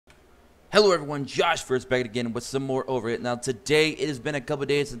Hello everyone, Josh first back again with some more Overhit. Now today, it has been a couple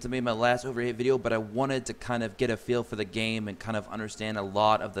days since I made my last Overhit video, but I wanted to kind of get a feel for the game and kind of understand a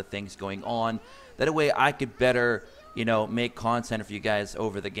lot of the things going on. That way I could better, make content for you guys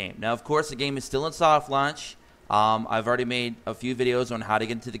over the game. Now of course the game is still in soft launch. I've already made a few videos on how to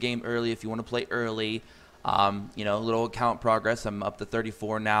get into the game early if you want to play early. Little account progress. I'm up to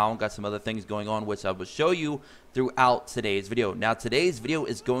 34 now. Got some other things going on, which I will show you throughout today's video. Now, today's video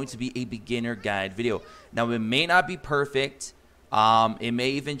is going to be a beginner guide video. Now, it may not be perfect. It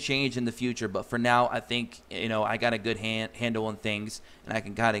may even change in the future, but for now, I think, I got a good handle on things, and I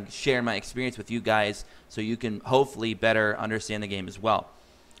can kind of share my experience with you guys so you can hopefully better understand the game as well.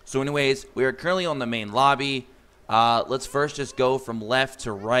 So anyways, we are currently on the main lobby. Let's first just go from left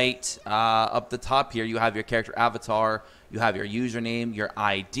to right. Up the top here, you have your character avatar. You have your username, your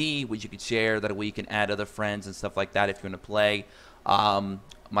ID, which you can share. That way you can add other friends and stuff like that if you want to play.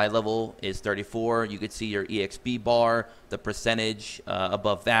 My level is 34. You can see your EXP bar, the percentage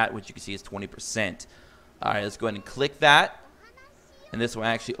above that, which you can see is 20%. All right, let's go ahead and click that. And this will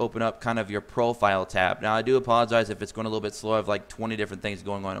actually open up kind of your profile tab. Now, I do apologize if it's going a little bit slow. I have like 20 different things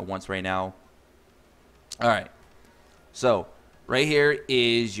going on at once right now. All right. So right here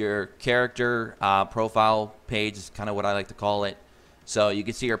is your character profile page, is kind of what I like to call it. So you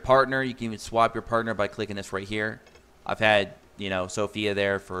can see your partner. You can even swap your partner by clicking this right here. I've had, Sophia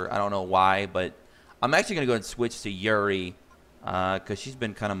there for I don't know why, but I'm actually going to go and switch to Yuri because she's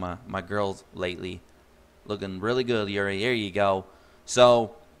been kind of my girl lately. Looking really good, Yuri. There you go.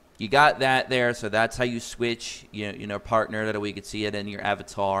 So you got that there. So that's how you switch, partner. That way you can see it in your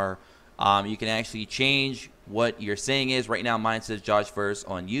avatar. You can actually change what your saying is. Right now mine says Josh First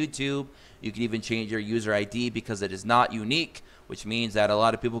on YouTube. You can even change your user ID because it is not unique, which means that a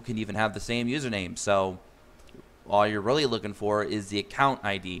lot of people can even have the same username. So all you're really looking for is the account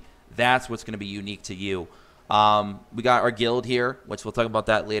ID. That's what's going to be unique to you. We got our guild here, which we'll talk about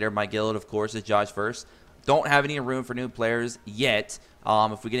that later. My guild, of course, is Josh First. Don't have any room for new players yet.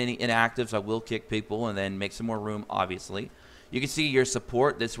 If we get any inactives, I will kick people and then make some more room, obviously. You can see your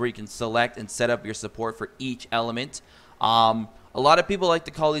support. This is where you can select and set up your support for each element. A lot of people like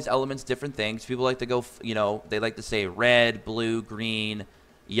to call these elements different things. People like to go, they like to say red, blue, green,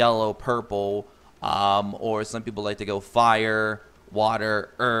 yellow, purple. Or some people like to go fire,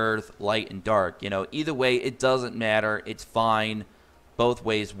 water, earth, light, and dark. Either way, it doesn't matter. It's fine. Both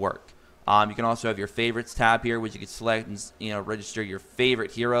ways work. You can also have your favorites tab here, which you can select and, register your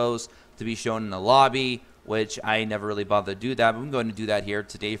favorite heroes to be shown in the lobby, which I never really bothered to do that, but I'm going to do that here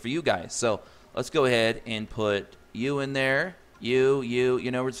today for you guys. So let's go ahead and put you in there. You,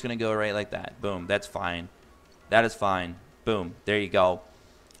 we're just going to go right like that. Boom, that's fine. That is fine. Boom, there you go.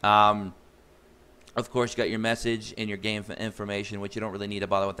 Of course, you got your message and your game information, which you don't really need to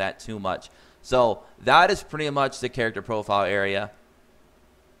bother with that too much. So that is pretty much the character profile area.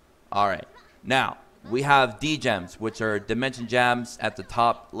 All right, now we have D-Gems, which are Dimension Gems at the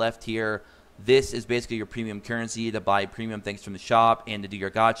top left here. This is basically your premium currency to buy premium things from the shop and to do your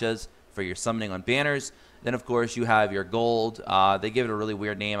gachas for your summoning on banners. Then, of course, you have your gold. They give it a really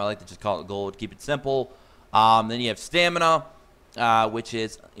weird name. I like to just call it gold, keep it simple. Then you have stamina, which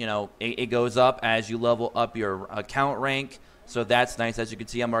is, it goes up as you level up your account rank. So that's nice. As you can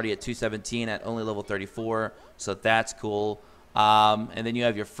see, I'm already at 217 at only level 34. So that's cool. And then you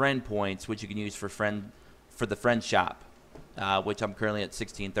have your friend points, which you can use for the friend shop. Which I'm currently at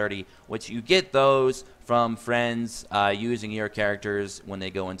 1630, which you get those from friends using your characters when they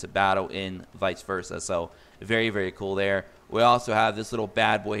go into battle and vice versa. So very, very cool there. We also have this little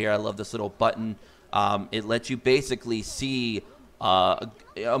bad boy here. I love this little button. It lets you basically see a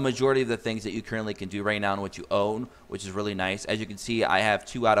majority of the things that you currently can do right now and what you own, which is really nice. As you can see, I have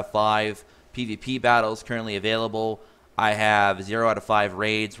 2 out of 5 PvP battles currently available. I have 0 out of 5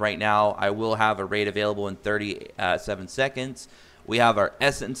 raids right now. I will have a raid available in 37 seconds. We have our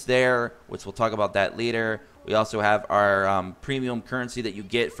essence there, which we'll talk about that later. We also have our premium currency that you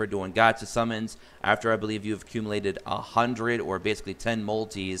get for doing gacha summons. After I believe you've accumulated 100 or basically 10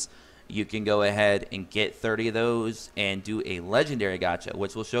 multis, you can go ahead and get 30 of those and do a legendary gacha,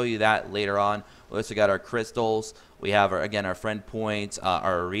 which we'll show you that later on. We also got our crystals. We have, our friend points,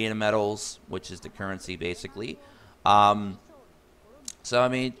 our arena medals, which is the currency basically. So I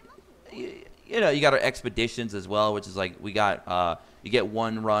mean, you got our expeditions as well, which is like we got you get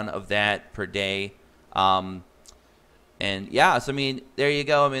 1 run of that per day. And yeah, so I mean, there you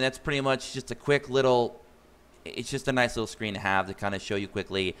go. I mean, that's pretty much just a quick little, it's just a nice little screen to have to kind of show you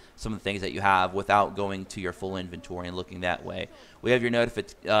quickly some of the things that you have without going to your full inventory and looking that way. We have your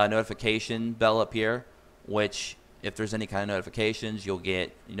notification bell up here, which if there's any kind of notifications, you'll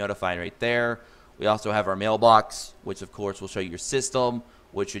get notified right there. We also have our mailbox, which of course will show you your system,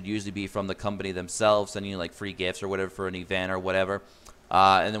 which would usually be from the company themselves, sending you like free gifts or whatever for an event or whatever.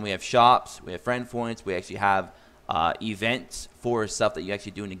 And then we have shops, we have friend points, we actually have events for stuff that you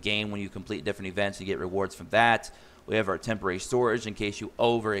actually do in the game. When you complete different events, you get rewards from that. We have our temporary storage in case you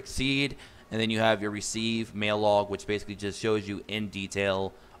over exceed. And then you have your receive mail log, which basically just shows you in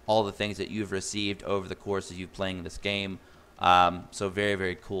detail all the things that you've received over the course of you playing this game. So very,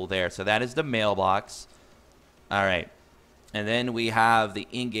 very cool there. So that is the mailbox. All right. And then we have the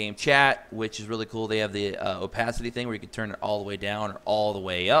in-game chat, which is really cool. They have the opacity thing where you can turn it all the way down or all the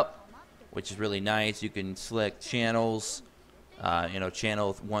way up, which is really nice. You can select channels,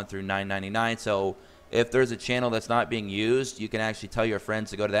 channel 1 through 999. So if there's a channel that's not being used, you can actually tell your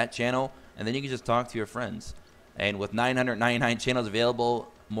friends to go to that channel, and then you can just talk to your friends. And with 999 channels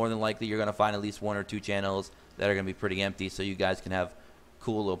available, more than likely you're going to find at least 1 or 2 channels that are going to be pretty empty, so you guys can have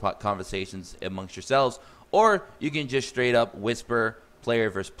cool little conversations amongst yourselves. Or you can just straight up whisper player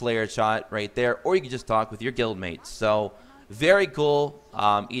versus player shot right there, or you can just talk with your guild mates. So very cool,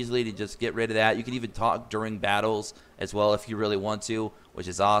 easily to just get rid of that. You can even talk during battles as well if you really want to, which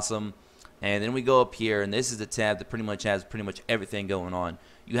is awesome. And then we go up here, and this is a tab that pretty much has everything going on.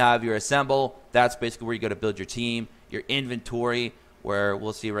 You have your assemble. That's basically where you go to build your team. Your inventory, where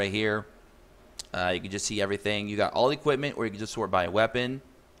we'll see right here. You can just see everything. You got all equipment, or you can just sort by weapon,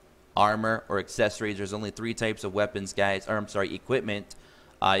 armor, or accessories. There's only 3 types of weapons, guys. Or I'm sorry, equipment.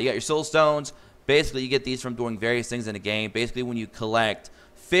 You got your soul stones. Basically, you get these from doing various things in the game. Basically, when you collect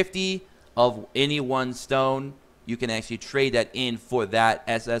 50 of any one stone, you can actually trade that in for that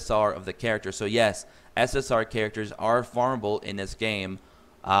SSR of the character. So yes, SSR characters are farmable in this game.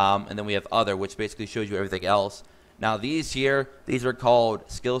 And then we have other, which basically shows you everything else. Now these here, these are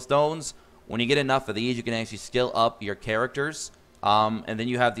called skill stones. When you get enough of these, you can actually skill up your characters. And then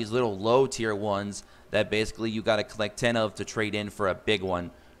you have these little low tier ones that basically you got to collect 10 of to trade in for a big one.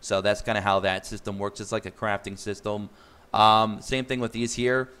 So that's kind of how that system works. It's like a crafting system. Same thing with these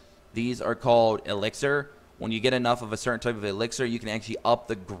here. These are called elixir. When you get enough of a certain type of elixir, you can actually up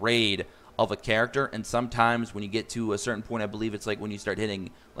the grade of a character. And sometimes when you get to a certain point, I believe it's like when you start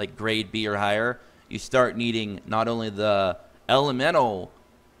hitting like grade B or higher, you start needing not only the elemental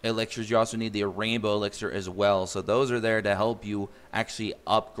elixirs, you also need the rainbow elixir as well. So those are there to help you actually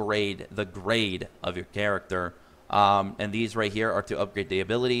upgrade the grade of your character. And these right here are to upgrade the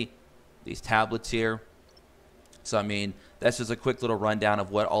ability. These tablets here. So I mean, that's just a quick little rundown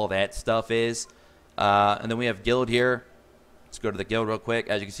of what all that stuff is. And then we have guild here. Let's go to the guild real quick.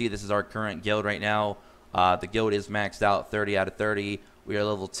 As you can see, this is our current guild right now. The guild is maxed out 30 out of 30. We are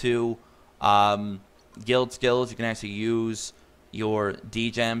level 2. Guild skills, you can actually use your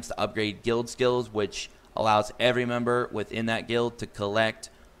D-gems to upgrade guild skills, which allows every member within that guild to collect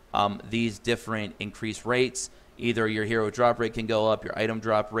these different increased rates. Either your hero drop rate can go up, your item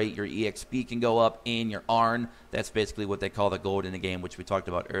drop rate, your EXP can go up, and your ARN. That's basically what they call the gold in the game, which we talked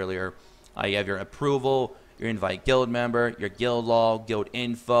about earlier. You have your approval, your invite guild member, your guild log, guild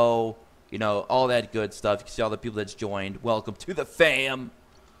info, all that good stuff. You can see all the people that's joined. Welcome to the fam.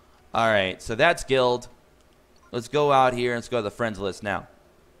 All right, so that's guild. Let's go out here and let's go to the friends list now.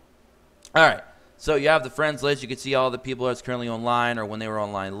 All right, so you have the friends list. You can see all the people that's currently online or when they were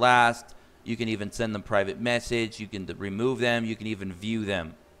online last. You can even send them private message. You can remove them. You can even view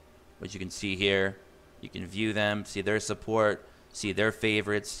them, which you can see here. You can view them, see their support, see their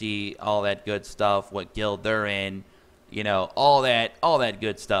favorites, see all that good stuff, what guild they're in, all that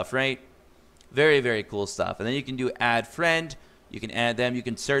good stuff, right? Very, very cool stuff. And then you can do add friend. You can add them. You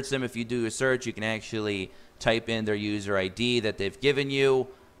can search them. If you do a search, you can actually type in their user ID that they've given you,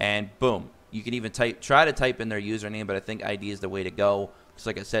 and boom. You can even try to type in their username, but I think ID is the way to go. Because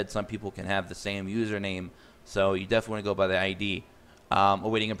like I said, some people can have the same username, so you definitely want to go by the ID.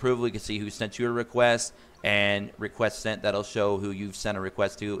 Awaiting approval, you can see who sent you a request, and request sent, that'll show who you've sent a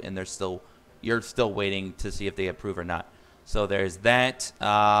request to, and you're still waiting to see if they approve or not. So there's that.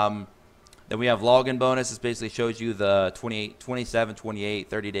 Then we have login bonus. This basically shows you the 28, 27, 28,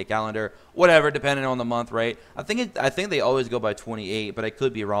 30-day calendar, whatever, depending on the month, right? I think they always go by 28, but I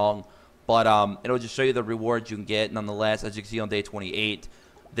could be wrong. But it'll just show you the rewards you can get. Nonetheless, as you can see on day 28,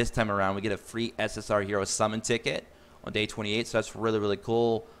 this time around, we get a free SSR Hero Summon ticket on day 28. So that's really, really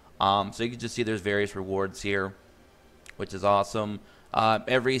cool. So you can just see there's various rewards here, which is awesome.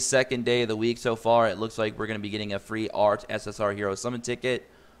 Every second day of the week so far, it looks like we're going to be getting a free Art SSR Hero Summon ticket.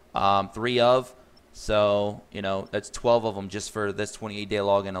 3 of. So, that's 12 of them just for this 28-day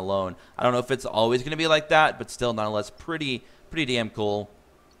login alone. I don't know if it's always going to be like that, but still, nonetheless, pretty damn cool.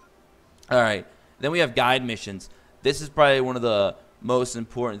 All right. Then we have guide missions. this is probably one of the most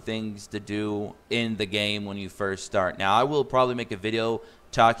important things to do in the game when you first start. Now, I will probably make a video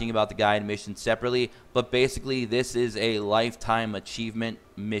talking about the guide mission separately, but basically this is a lifetime achievement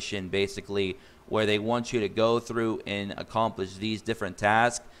mission, basically, where they want you to go through and accomplish these different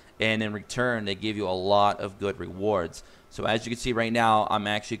tasks, and in return they give you a lot of good rewards. So as you can see right now, I'm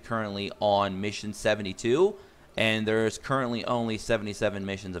actually currently on mission 72, and there's currently only 77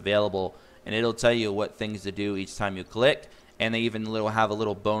 missions available, and it'll tell you what things to do each time you click. And they even have a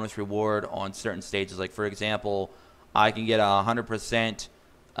little bonus reward on certain stages. Like, for example, I can get 100%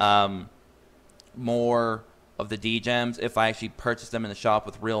 more of the D-gems if I actually purchase them in the shop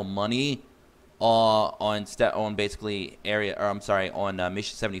with real money on basically on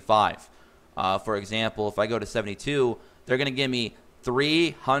mission 75. For example, if I go to 72, they're going to give me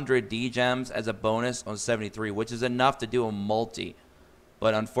 300 D-gems as a bonus on 73, which is enough to do a multi.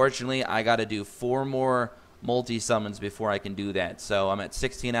 But unfortunately, I got to do 4 more multi-summons before I can do that. So I'm at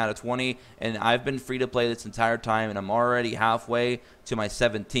 16 out of 20, and I've been free to play this entire time, and I'm already halfway to my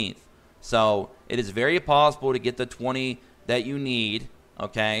 17th. So it is very possible to get the 20 that you need,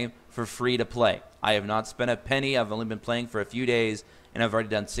 okay, for free to play. I have not spent a penny. I've only been playing for a few days, and I've already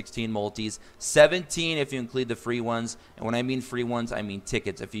done 16 multis. 17 if you include the free ones, and when I mean free ones, I mean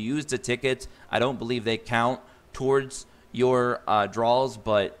tickets. If you use the tickets, I don't believe they count towards your draws,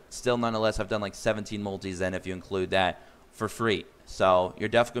 but still, nonetheless, I've done like 17 multis then if you include that for free. So you're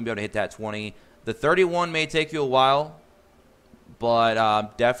definitely going to be able to hit that 20. The 31 may take you a while,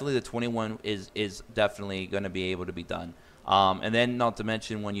 but definitely the 21 is definitely going to be able to be done. And then, not to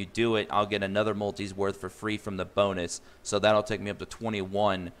mention, when you do it, I'll get another multi's worth for free from the bonus. So that'll take me up to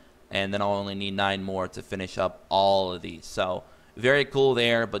 21, and then I'll only need 9 more to finish up all of these. So very cool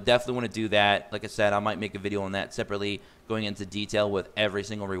there, but definitely want to do that. Like I said, I might make a video on that separately, going into detail with every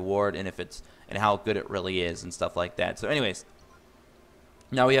single reward and how good it really is and stuff like that. So anyways,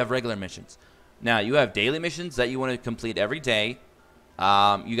 now we have regular missions. Now you have daily missions that you want to complete every day.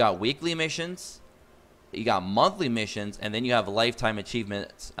 You got weekly missions, you got monthly missions, and then you have lifetime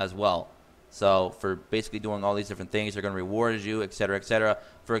achievements as well. So for basically doing all these different things, they're going to reward you, etc., etc.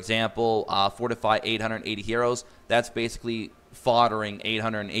 For example, fortify 880 heroes. That's basically foddering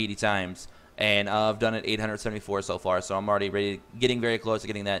 880 times, and I've done it 874 so far. So I'm already getting very close to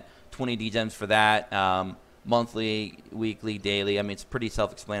getting that 20 D-gems for that. Monthly, weekly, daily. I mean, it's pretty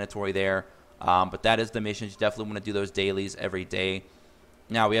self-explanatory there. But that is the missions. You definitely want to do those dailies every day.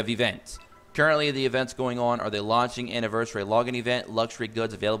 Now we have events. Currently, the events going on are the launching anniversary login event, luxury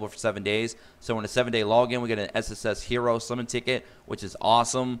goods available for 7 days. So in a 7-day login, we get an SSS hero summon ticket, which is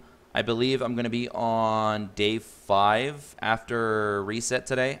awesome. I believe I'm going to be on day 5 after reset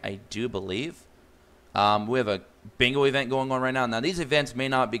today. I do believe. We have a bingo event going on right now. Now, these events may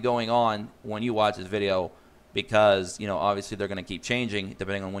not be going on when you watch this video because, you know, obviously they're going to keep changing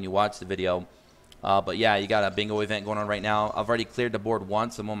depending on when you watch the video. But yeah, you got a bingo event going on right now. I've already cleared the board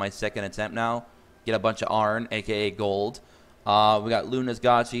once. I'm on my 2nd attempt now. Get a bunch of iron, aka gold. We got Luna's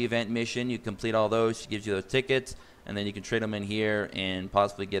Gotcha event mission. You complete all those. She gives you those tickets, and then you can trade them in here and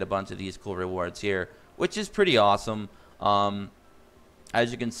possibly get a bunch of these cool rewards here, which is pretty awesome.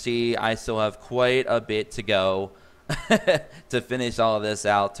 As you can see, I still have quite a bit to go to finish all of this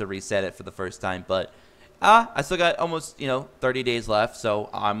out, to reset it for the first time. But I still got almost, 30 days left,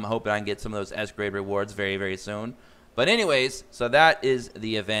 so I'm hoping I can get some of those S-grade rewards very, very soon. But anyways, so that is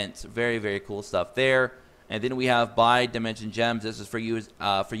the event. Very, very cool stuff there. And then we have buy Dimension Gems. This is for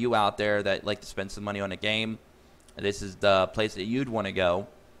you out there that like to spend some money on a game. This is the place that you'd want to go.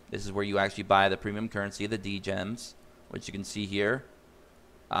 This is where you actually buy the premium currency, the D-Gems, which you can see here.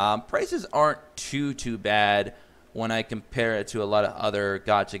 Prices aren't too bad when I compare it to a lot of other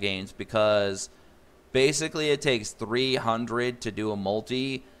gacha games, because basically it takes 300 to do a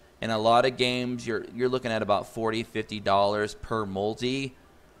multi. In a lot of games, you're looking at about $40–50 per multi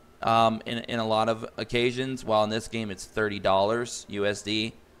in a lot of occasions, while in this game it's $30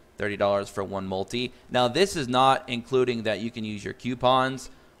 USD, $30 for one multi. Now, this is not including that you can use your coupons,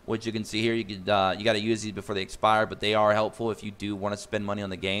 which you can see here. You got to use these before they expire, but they are helpful if you do want to spend money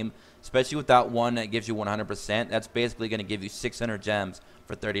on the game, especially with that one that gives you 100%. That's basically going to give you 600 gems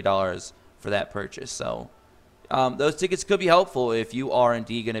for $30 for that purchase. So those tickets could be helpful if you are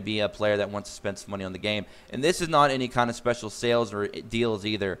indeed going to be a player that wants to spend some money on the game. And this is not any kind of special sales or deals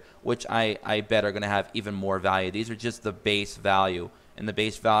either, which I bet are going to have even more value. These are just the base value, and the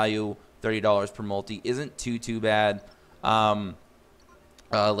base value, $30 per multi, isn't too bad.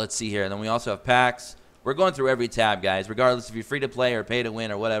 Let's see here. And then we also have packs. We're going through every tab, guys, regardless if you're free to play or pay to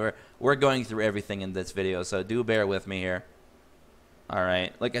win or whatever. We're going through everything in this video, so do bear with me here. All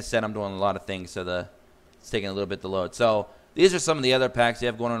right. Like I said, I'm doing a lot of things, so the It's taking a little bit to load. So these are some of the other packs you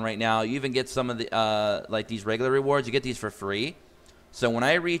have going on right now. You even get some of the like these regular rewards. You get these for free. So when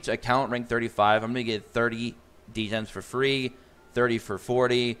I reach account rank 35, I'm going to get 30 D-Gems for free, 30 for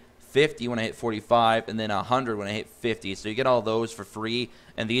 40, 50 when I hit 45, and then 100 when I hit 50. So you get all those for free,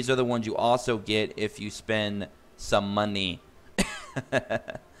 and these are the ones you also get if you spend some money.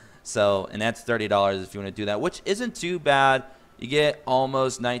 So, and that's $30 if you want to do that, which isn't too bad. You get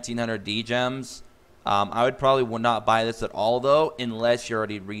almost 1,900 D-Gems. I would probably not buy this at all, though, unless you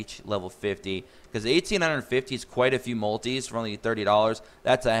already reach level 50. Because 1,850 is quite a few multis for only $30.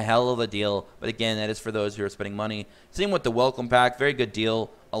 That's a hell of a deal. But again, that is for those who are spending money. Same with the welcome pack. Very good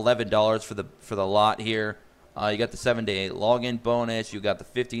deal. $11 for the lot here. You got the 7-day login bonus. You got the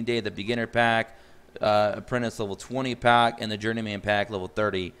 15-day the beginner pack, apprentice level 20 pack, and the journeyman pack level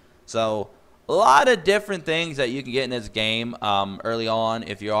 30. So a lot of different things that you can get in this game early on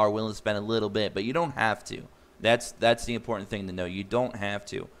if you are willing to spend a little bit, but you don't have to. That's the important thing to know. You don't have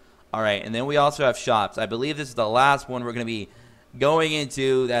to. All right, and then we also have shops. I believe this is the last one we're going to be going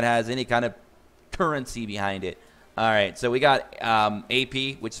into that has any kind of currency behind it. All right, so we got AP,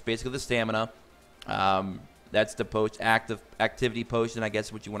 which is basically the stamina. That's the activity potion, I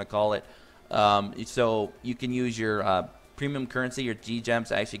guess what you want to call it. So you can use your premium currency, your G-Gems,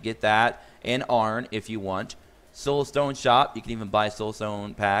 to actually get that, and Arn if you want. Soulstone shop, you can even buy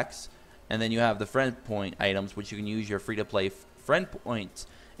Soulstone packs. And then you have the friend point items, which you can use your free-to-play friend points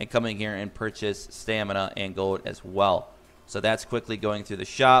and come in here and purchase stamina and gold as well. So that's quickly going through the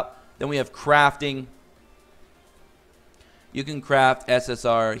shop. Then we have crafting. You can craft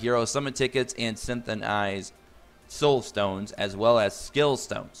SSR hero summon tickets and synthesize soul stones as well as skill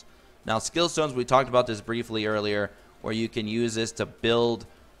stones. Now skill stones, we talked about this briefly earlier, where you can use this to build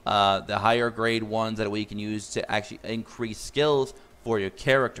the higher grade ones that we can use to actually increase skills for your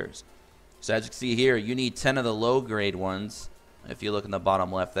characters. So as you can see here, you need 10 of the low grade ones if you look in the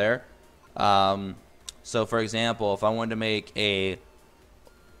bottom left there. So for example, if I wanted to make a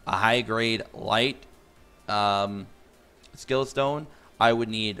high grade light skill stone, I would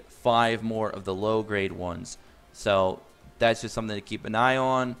need 5 more of the low grade ones. So that's just something to keep an eye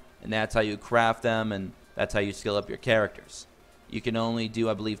on, and that's how you craft them, and that's how you skill up your characters. You can only do,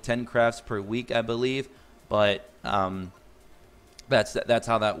 I believe, 10 crafts per week, I believe, but that's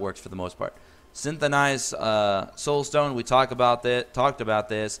how that works for the most part. Synthesize soulstone, we talked about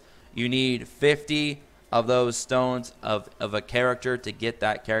this. You need 50 of those stones of a character to get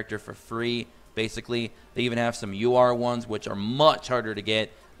that character for free. Basically, they even have some UR ones, which are much harder to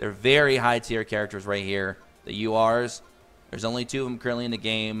get. They're very high tier characters right here. The URs, there's only 2 of them currently in the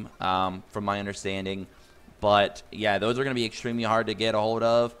game, from my understanding. But yeah, those are going to be extremely hard to get a hold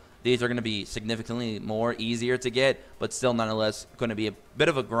of. These are going to be significantly more easier to get, but still nonetheless going to be a bit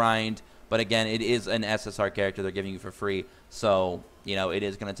of a grind. But again, it is an SSR character they're giving you for free. So, you know, it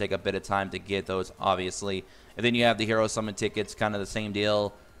is going to take a bit of time to get those, obviously. And then you have the hero summon tickets, kind of the same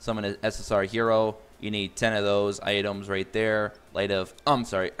deal. Summon an SSR hero. You need 10 of those items right there. Light of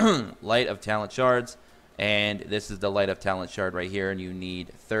talent shards. And this is the light of talent shard right here. And you need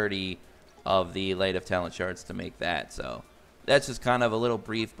 30 of the light of talent shards to make that. So that's just kind of a little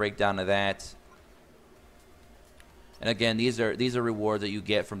brief breakdown of that. And again, these are rewards that you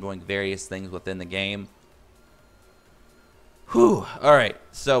get from doing various things within the game. Whew. All right,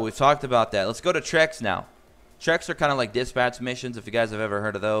 so we've talked about that. Let's go to treks now. Treks are kind of like dispatch missions, if you guys have ever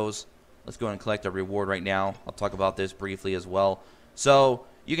heard of those. Let's go and collect a reward right now. I'll talk about this briefly as well. So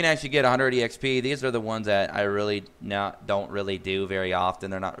you can actually get 100 EXP. These are the ones that I really don't really do very often.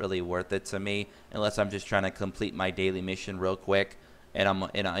 They're not really worth it to me unless I'm just trying to complete my daily mission real quick, and I'm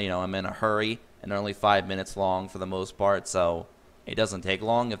in a hurry, and they're only 5 minutes long for the most part, so it doesn't take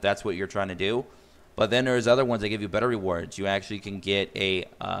long if that's what you're trying to do. But then there's other ones that give you better rewards. You actually can get a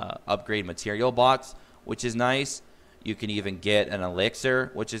upgrade material box, which is nice. You can even get an elixir,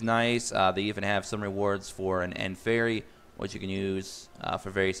 which is nice. They even have some rewards for an end fairy, which you can use for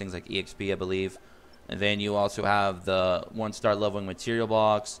various things like EXP, I believe. And then you also have the 1-star leveling material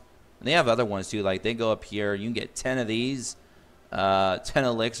box. And they have other ones too, like they go up here. You can get 10 of these, 10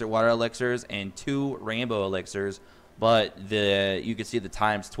 water elixirs, and 2 rainbow elixirs. But you can see the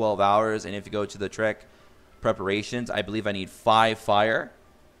time's 12 hours. And if you go to the trek preparations, I believe I need 5 fire.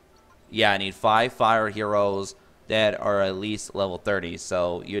 Yeah, I need 5 fire heroes that are at least level 30.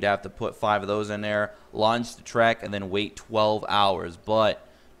 So you'd have to put 5 of those in there, launch the trek, and then wait 12 hours. But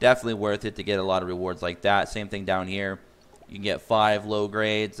definitely worth it to get a lot of rewards like that. Same thing down here. You can get 5 low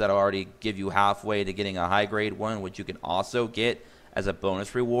grades that already give you halfway to getting a high grade one, which you can also get as a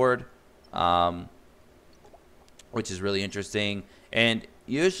bonus reward, which is really interesting. And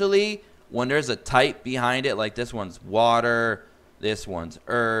usually when there's a type behind it, like this one's water, this one's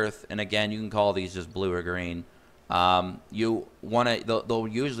earth, and again, you can call these just blue or green. You want to, they'll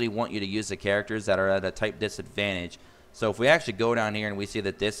usually want you to use the characters that are at a type disadvantage. So if we actually go down here and we see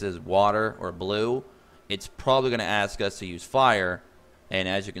that this is water or blue, it's probably going to ask us to use fire. And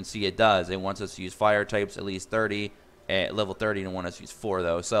as you can see, it does. It wants us to use fire types at least 30 at level 30, and want us to use 4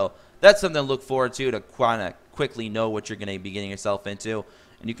 though. So that's something to look forward to kind of quickly know what you're going to be getting yourself into.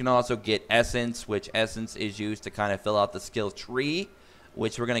 And you can also get essence, which essence is used to kind of fill out the skill tree,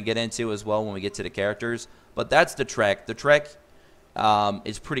 which we're going to get into as well when we get to the characters. But that's the trek. The trek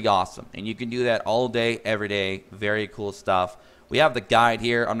is pretty awesome, and you can do that all day, every day. Very cool stuff. We have the guide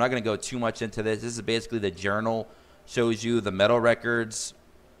here. I'm not going to go too much into this. This is basically the journal. Shows you the medal records,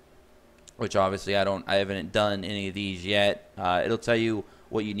 which obviously I haven't done any of these yet. It'll tell you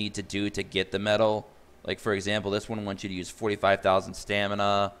what you need to do to get the medal. Like for example, this one wants you to use 45,000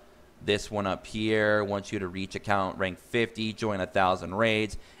 stamina. This one up here wants you to reach account rank 50, join 1,000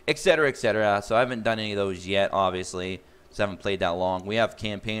 raids, etc., etc. So I haven't done any of those yet, obviously, because I haven't played that long. We have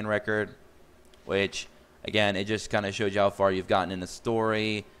campaign record, which again, it just kind of shows you how far you've gotten in the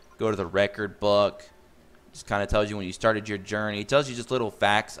story. Go to the record book. Just kind of tells you when you started your journey. It tells you just little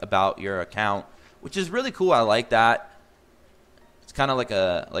facts about your account, which is really cool. I like that. It's kind of like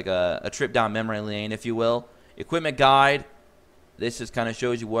a trip down memory lane, if you will. Equipment guide. This just kind of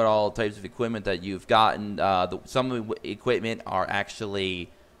shows you what all types of equipment that you've gotten. Some of the equipment are actually,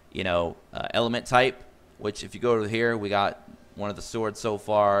 element type, which if you go to here, we got one of the swords so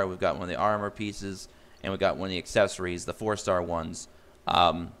far. We've got one of the armor pieces, and we got one of the accessories, the 4-star ones.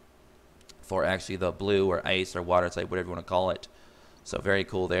 For actually the blue or ice or water type, whatever you want to call it. So very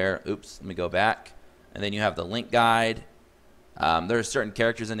cool there. Oops, let me go back. And then you have the link guide. There are certain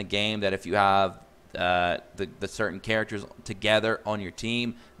characters in the game that if you have the certain characters together on your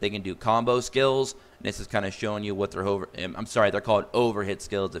team, they can do combo skills. And this is kind of showing you what they're they're called overhit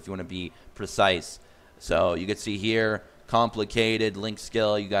skills if you want to be precise. So you can see here, complicated link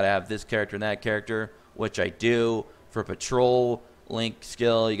skill. You got to have this character and that character, which I do. For patrol link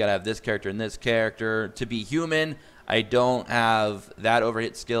skill, you gotta have this character and this character. To be human, I don't have that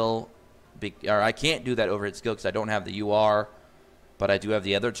overhit skill, or I can't do that overhit skill because I don't have the UR, but I do have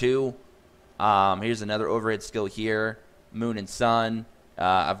the other two. Here's another overhit skill here, Moon and Sun.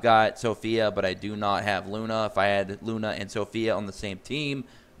 I've got Sophia, but I do not have Luna. If I had Luna and Sophia on the same team,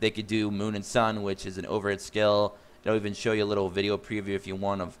 they could do Moon and Sun, which is an overhit skill. It'll even show you a little video preview if you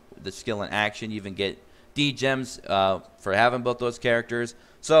want of the skill in action. You even get D gems for having both those characters.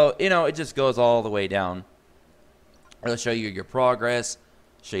 So, it just goes all the way down. It'll show you your progress,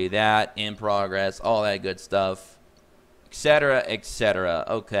 show you that, in progress, all that good stuff, etc., etc.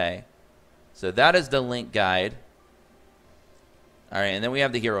 Okay. So that is the link guide. All right, and then we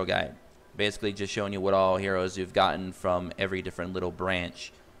have the hero guide. Basically just showing you what all heroes you've gotten from every different little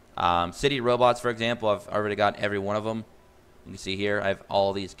branch. City robots, for example, I've already got every one of them. You can see here I have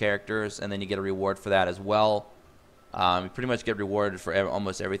all these characters, and then you get a reward for that as well. You pretty much get rewarded for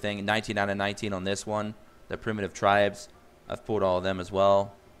almost everything. 19 out of 19 on this one. The primitive tribes, I've pulled all of them as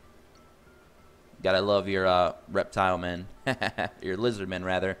well. Gotta love your reptile men, your lizard men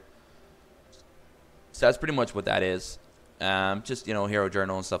rather. So that's pretty much what that is. Just hero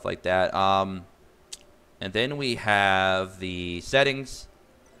journal and stuff like that. And then we have the settings.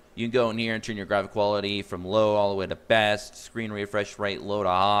 You can go in here and turn your graphic quality from low all the way to best, screen refresh rate low to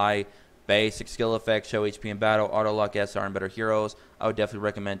high, basic skill effects, show HP in battle, auto lock SR and better heroes. I would definitely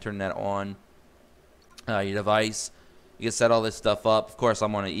recommend turning that on your device. You can set all this stuff up. Of course,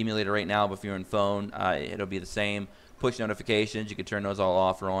 I'm on an emulator right now, but if you're on phone, it'll be the same. Push notifications, you can turn those all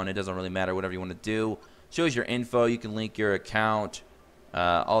off or on. It doesn't really matter, whatever you want to do. Shows your info. You can link your account,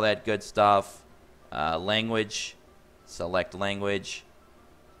 all that good stuff. Language, select language.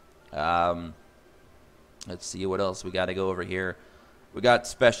 Let's see what else we got to go over here. We got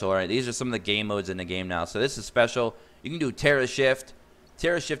special. All right, these are some of the game modes in the game now. So this is special. You can do Terra Shift.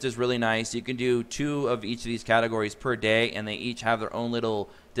 Terra Shift is really nice. You can do 2 of each of these categories per day, and they each have their own little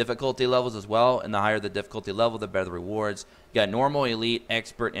difficulty levels as well. And the higher the difficulty level, the better the rewards. You got normal, elite,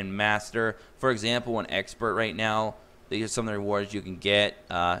 expert, and master. For example, on expert right now, these are some of the rewards you can get.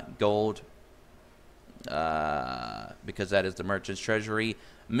 Gold, because that is the merchant's treasury.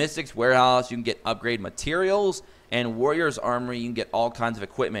 Mystic's warehouse, you can get upgrade materials, and Warrior's armory, you can get all kinds of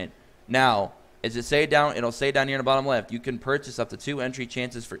equipment. Now, as it say down, it'll say down here in the bottom left, you can purchase up to 2 entry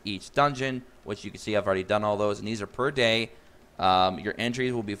chances for each dungeon, which you can see I've already done all those, and these are per day. Your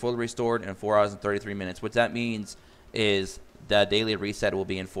entries will be fully restored in 4 hours and 33 minutes. What that means is the daily reset will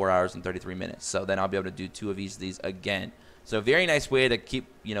be in 4 hours and 33 minutes. So then I'll be able to do 2 of each of these again. So very nice way to keep,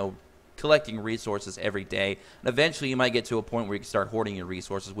 collecting resources every day. And eventually you might get to a point where you can start hoarding your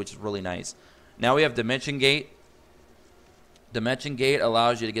resources, which is really nice. Now we have Dimension Gate. Dimension Gate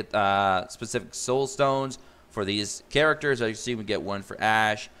allows you to get specific soul stones for these characters. As you see, we get one for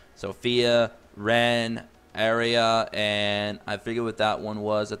Ash, Sophia, Ren, Arya, and I forget what that one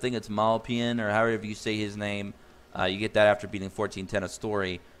was. I think it's Malpian, or however you say his name. You get that after beating 1410 a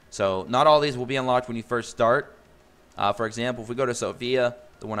story. So not all these will be unlocked when you first start. For example, if we go to Sophia,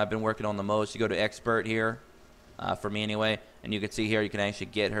 the one I've been working on the most, you go to Expert here, for me anyway, and you can see here you can actually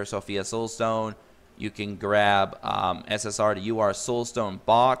get her Sophia Soulstone. You can grab SSR to UR Soulstone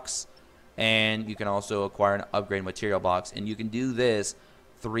box, and you can also acquire an upgrade material box. And you can do this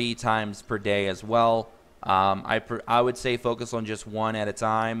 3 times per day as well. I would say focus on just one at a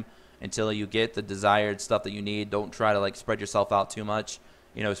time until you get the desired stuff that you need. Don't try to like spread yourself out too much.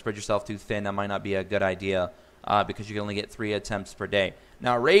 You know, spread yourself too thin. That might not be a good idea because you can only get 3 attempts per day.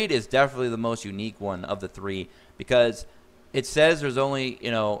 Now, Raid is definitely the most unique one of the 3 because it says there's only,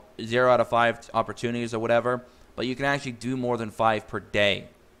 you know, 0 out of 5 opportunities or whatever, but you can actually do more than 5 per day,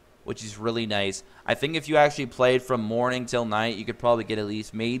 which is really nice. I think if you actually played from morning till night, you could probably get at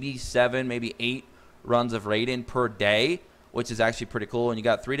least maybe 7, maybe 8 runs of raid in per day, which is actually pretty cool. And you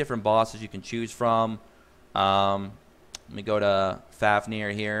got 3 different bosses you can choose from. Let me go to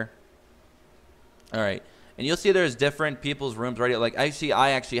Fafnir here. All right, and you'll see there's different people's rooms already. Like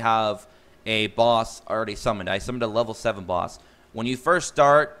I actually have a boss already summoned. I summoned a level 7 boss. When you first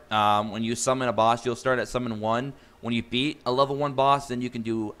start, when you summon a boss, you'll start at summon 1. When you beat a level 1 boss, then you can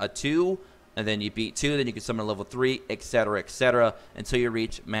do a 2, and then you beat 2, then you can summon a level 3, etc., until you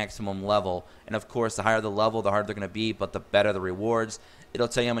reach maximum level. And of course, the higher the level, the harder they're going to be, but the better the rewards. It'll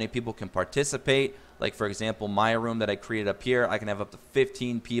tell you how many people can participate. Like for example, my room that I created up here, I can have up to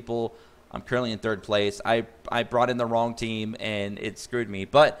 15 people. I'm currently in 3rd place. I brought in the wrong team, and it screwed me.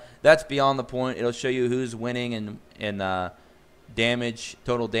 But that's beyond the point. It'll show you who's winning in damage,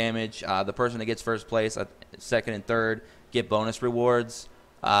 total damage. The person that gets 1st place, 2nd and 3rd, get bonus rewards.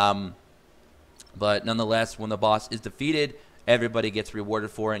 But nonetheless, when the boss is defeated, everybody gets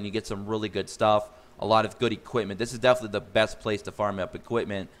rewarded for it, and you get some really good stuff. A lot of good equipment. This is definitely the best place to farm up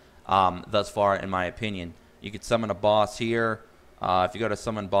equipment thus far, in my opinion. You could summon a boss here. If you go to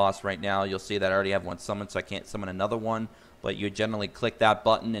summon boss right now, you'll see that I already have one summoned, so I can't summon another one. But you generally click that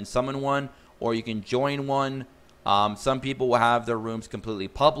button and summon one, or you can join one. Some people will have their rooms completely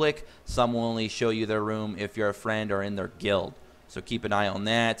public. Some will only show you their room if you're a friend or in their guild. So keep an eye on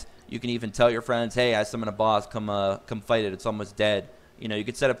that. You can even tell your friends, hey, I summoned a boss, come fight it. It's almost dead. You know, you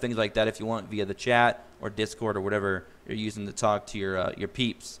can set up things like that if you want via the chat or Discord or whatever you're using to talk to your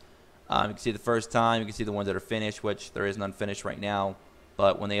peeps. You can see the first time. You can see the ones that are finished, which there is none finished right now.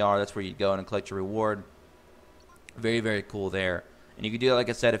 But when they are, that's where you go and collect your reward. Very, very cool there. And you can do that, like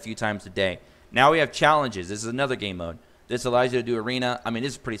I said, a few times a day. Now we have challenges. This is another game mode. This allows you to do arena. I mean,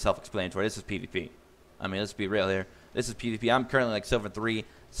 this is pretty self-explanatory. This is PvP. I mean, let's be real here. This is PvP. I'm currently like Silver 3.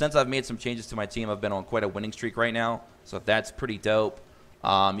 Since I've made some changes to my team, I've been on quite a winning streak right now. So that's pretty dope.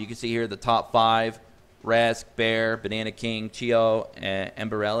 You can see here the top 5. Resk, Bear, Banana King, Chio, and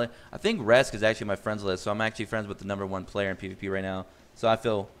Emberella. I think Resk is actually my friends list, so I'm actually friends with the #1 player in PvP right now. So I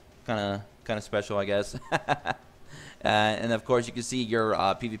feel kind of special, I guess. And of course, you can see your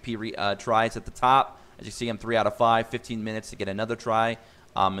PvP tries at the top. As you see, I'm 3 out of 5, 15 minutes to get another try.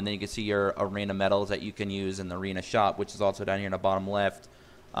 And then you can see your arena medals that you can use in the arena shop, which is also down here in the bottom left.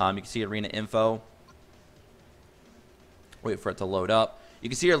 You can see arena info. Wait for it to load up. You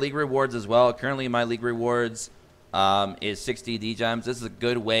can see your league rewards as well. Currently, my league rewards is 60 D-Gems. This is a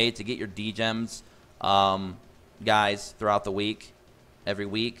good way to get your D-Gems, guys, throughout the week, every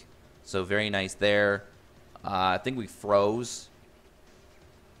week. So very nice there. I think we froze.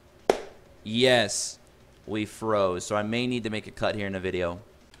 Yes, we froze. So I may need to make a cut here in the video.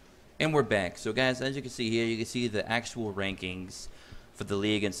 And we're back. So guys, as you can see here, you can see the actual rankings for the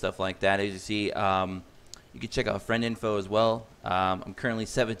league and stuff like that. As you see, you can check out friend info as well. I'm currently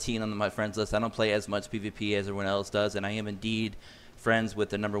 17 on my friends list. I don't play as much PvP as everyone else does, and I am indeed friends with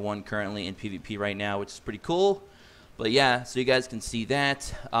the #1 currently in PvP right now, which is pretty cool. But yeah, so you guys can see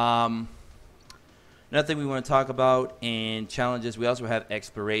that. Another thing we want to talk about in challenges, we also have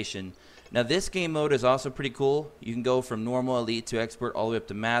exploration. Now this game mode is also pretty cool. You can go from normal, elite to expert all the way up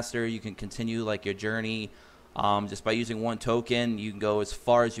to master. You can continue like your journey just by using 1 token. You can go as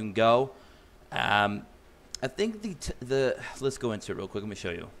far as you can go. I think let's go into it real quick. Let me show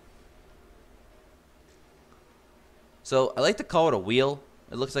you. So I like to call it a wheel.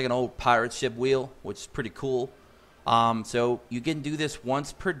 It looks like an old pirate ship wheel, which is pretty cool. So you can do this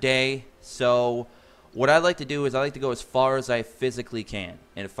once per day. So what I like to do is I like to go as far as I physically can.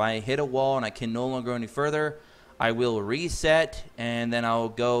 And if I hit a wall and I can no longer go any further, I will reset, and then I'll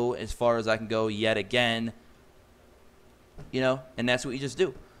go as far as I can go yet again. You know, and that's what you just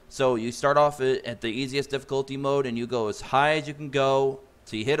do. So you start off at the easiest difficulty mode, and you go as high as you can go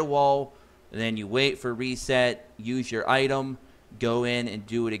till you hit a wall. And then you wait for reset, use your item, go in and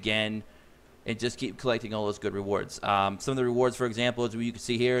do it again, and just keep collecting all those good rewards. Some of the rewards, for example, as you can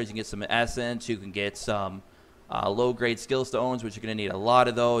see here, is you can get some essence, you can get some low-grade skill stones, which you're going to need a lot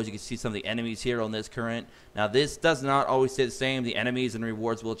of those. You can see some of the enemies here on this current. Now, this does not always stay the same. The enemies and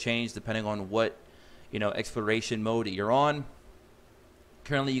rewards will change depending on what, you know, exploration mode that you're on.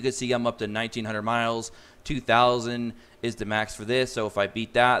 Currently, you can see I'm up to 1,900 miles. 2,000 is the max for this. So if I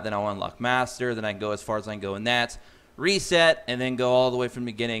beat that, then I'll unlock Master. Then I can go as far as I can go in that. Reset, and then go all the way from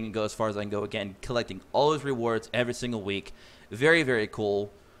the beginning and go as far as I can go again, collecting all those rewards every single week. Very, very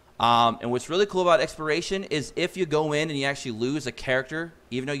cool. And what's really cool about exploration is if you go in and you actually lose a character,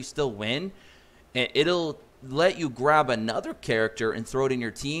 even though you still win, it'll let you grab another character and throw it in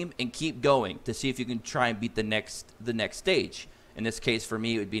your team and keep going to see if you can try and beat the next stage. In this case, for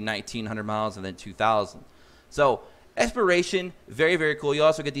me, it would be 1,900 miles and then 2,000. So exploration, very, very cool. You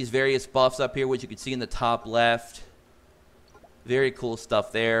also get these various buffs up here, which you can see in the top left. Very cool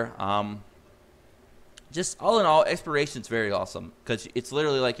stuff there. Just all in all, exploration is very awesome because it's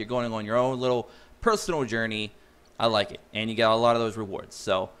literally like you're going on your own little personal journey. I like it. And you got a lot of those rewards.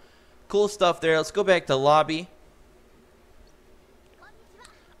 So cool stuff there. Let's go back to lobby.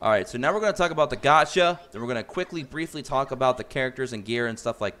 Alright, so now we're going to talk about the gacha. Then we're going to quickly, briefly talk about the characters and gear and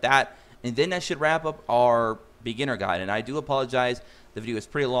stuff like that. And then that should wrap up our beginner guide. And I do apologize. The video is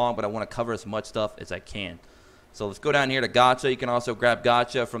pretty long, but I want to cover as much stuff as I can. So let's go down here to gacha. You can also grab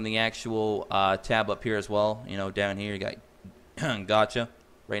gacha from the actual tab up here as well. You know, down here you got gacha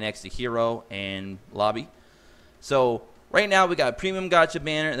right next to hero and lobby. So right now we got premium gacha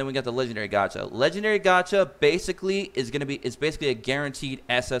banner, and then we got the legendary gacha. Legendary gacha basically is basically a guaranteed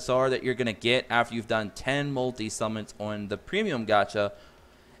SSR that you're gonna get after you've done 10 multi summons on the premium gacha.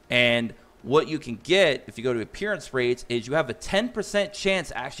 And what you can get if you go to appearance rates is you have a 10% chance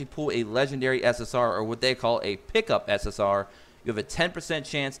to actually pull a legendary SSR, or what they call a pickup SSR. You have a 10%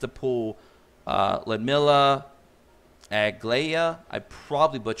 chance to pull Lamilla, Aglaia, I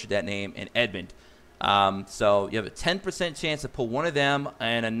probably butchered that name, and Edmund. So you have a 10% chance to pull one of them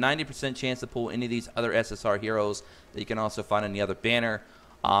and a 90% chance to pull any of these other SSR heroes that you can also find on the other banner.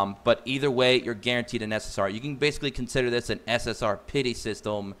 But either way, you're guaranteed an SSR. You can basically consider this an SSR pity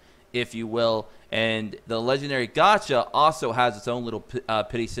system, if you will. And the legendary gacha also has its own little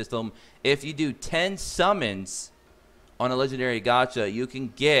pity system. If you do 10 summons on a legendary gacha, you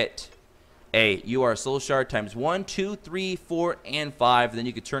can get a UR soul shard times 1, 2, 3, 4, and 5. Then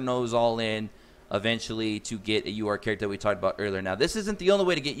you can turn those all in eventually to get a UR character that we talked about earlier. Now, this isn't the only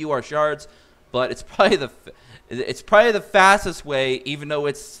way to get UR shards, but it's probably the fastest way, even though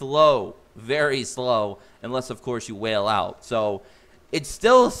it's slow, very slow, unless of course you whale out. So it's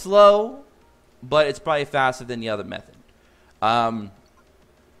still slow, but it's probably faster than the other method.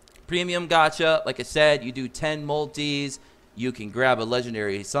 Premium gacha, like I said, you do 10 multis, you can grab a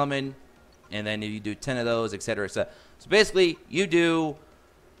legendary summon, and then if you do 10 of those, etc., etc. So basically, you do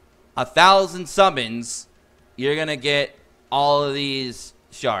 1,000 summons, you're gonna get all of these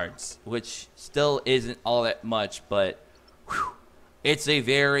shards, which still isn't all that much, but whew, it's a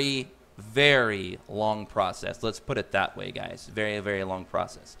very, very long process. Let's put it that way, guys. Very, very long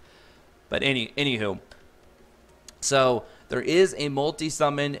process. But anywho, so there is a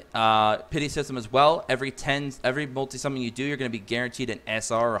multi-summon pity system as well. Every multi-summon you do, you're going to be guaranteed an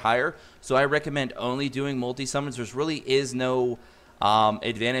SR or higher. So I recommend only doing multi-summons. There really is no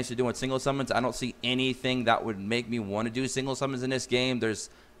advantage to doing single summons. I don't see anything that would make me want to do single summons in this game. There's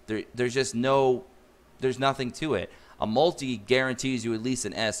nothing to it. A multi guarantees you at least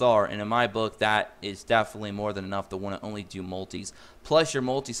an SR, and in my book, that is definitely more than enough to want to only do multis. Plus, your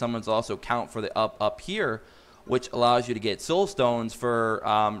multi summons also count for the up here, which allows you to get soul stones for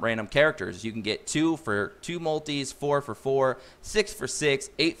random characters. You can get 2 for 2 multis, 4 for 4, 6 for 6,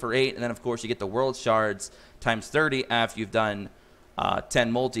 8 for 8, and then of course you get the world shards times 30 after you've done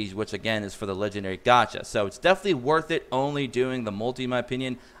 10 multis, which again is for the legendary gacha. So it's definitely worth it only doing the multi, in my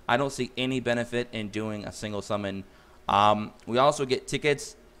opinion. I don't see any benefit in doing a single summon. We also get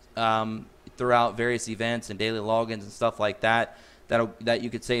tickets throughout various events and daily logins and stuff like that that you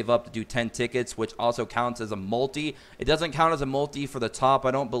could save up to do 10 tickets, which also counts as a multi. It doesn't count as a multi for the top,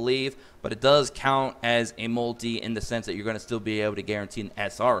 I don't believe, but it does count as a multi in the sense that you're going to still be able to guarantee an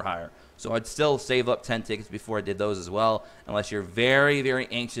SR or higher. So I'd still save up 10 tickets before I did those as well, unless you're very, very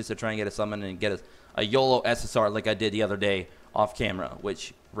anxious to try and get a summon and get a YOLO SSR like I did the other day off camera,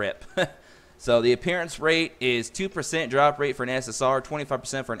 which rip. So the appearance rate is 2% drop rate for an SSR,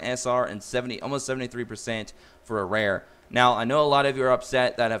 25% for an SR, and almost 73% for a rare. Now, I know a lot of you are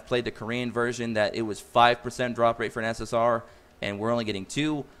upset that have played the Korean version that it was 5% drop rate for an SSR, and we're only getting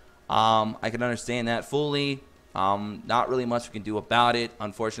 2. I can understand that fully. Not really much we can do about it.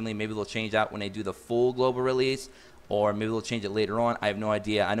 Unfortunately, maybe they'll change that when they do the full global release, or maybe they'll change it later on. I have no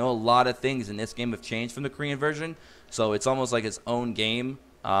idea. I know a lot of things in this game have changed from the Korean version, so it's almost like its own game.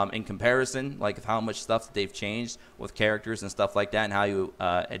 In comparison, like of how much stuff that they've changed with characters and stuff like that, and how you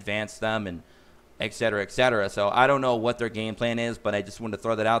advance them, and et cetera, et cetera. So I don't know what their game plan is, but I just wanted to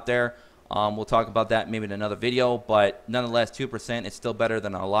throw that out there. We'll talk about that maybe in another video, but nonetheless, 2% is still better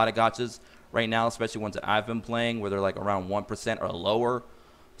than a lot of gachas right now, especially ones that I've been playing where they're like around 1% or lower.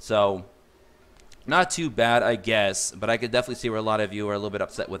 So not too bad, I guess, but I could definitely see where a lot of you are a little bit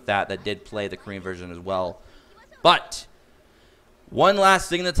upset with that did play the Korean version as well. But one last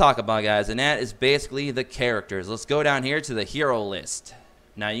thing to talk about, guys, and that is basically the characters. Let's go down here to the hero list.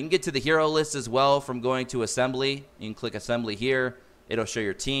 Now, you can get to the hero list as well from going to assembly. You can click assembly here. It'll show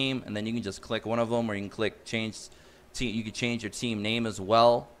your team, and then you can just click one of them, or you can click change team. You can change your team name as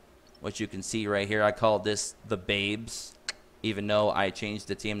well, which you can see right here. I call this the Babes, even though I changed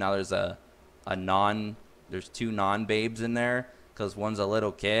the team. Now there's there's 2 non-babes in there, because one's a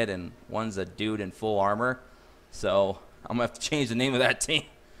little kid and one's a dude in full armor. So I'm going to have to change the name of that team.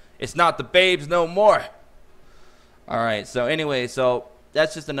 It's not the Babes no more. All right, so anyway, so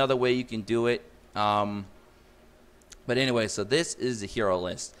that's just another way you can do it. But anyway, so this is the hero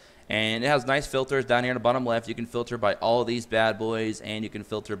list. And it has nice filters down here in the bottom left. You can filter by all these bad boys, and you can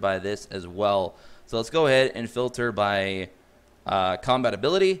filter by this as well. So let's go ahead and filter by combat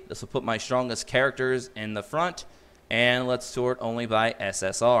ability. This will put my strongest characters in the front. And let's sort only by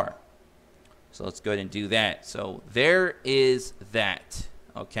SSR. So let's go ahead and do that. So there is that.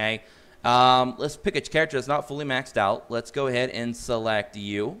 Okay. Let's pick a character that's not fully maxed out. Let's go ahead and select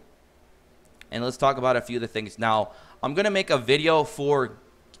you. And let's talk about a few of the things. Now, I'm going to make a video for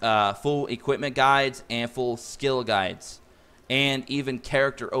full equipment guides and full skill guides, and even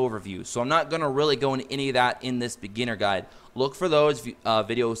character overview. So I'm not going to really go into any of that in this beginner guide. Look for those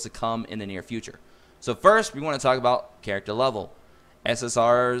videos to come in the near future. So first, we want to talk about character level.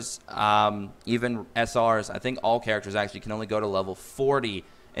 SSRs, even SRs, I think all characters actually can only go to level 40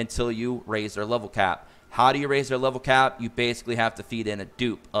 until you raise their level cap. How do you raise their level cap? You basically have to feed in a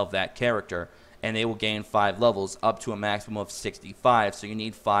dupe of that character, and they will gain 5 levels up to a maximum of 65. So you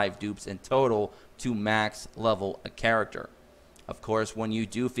need 5 dupes in total to max level a character. Of course, when you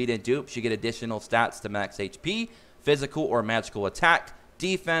do feed in dupes, you get additional stats to max HP, physical or magical attack,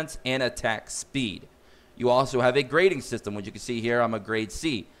 defense, and attack speed. You also have a grading system, which you can see here. I'm a grade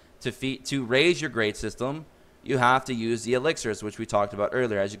C. To raise your grade system, you have to use the elixirs, which we talked about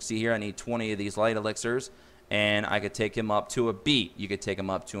earlier. As you can see here, I need 20 of these light elixirs, and I could take him up to a B. You could take him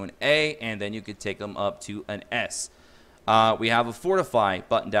up to an A, and then you could take him up to an S. We have a fortify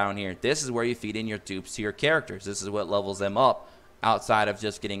button down here. This is where you feed in your dupes to your characters. This is what levels them up outside of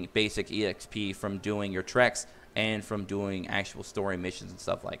just getting basic EXP from doing your treks and from doing actual story missions and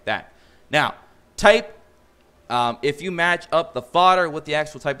stuff like that. Now, type. If you match up the fodder with the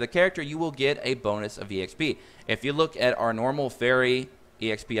actual type of the character, you will get a bonus of EXP. If you look at our normal fairy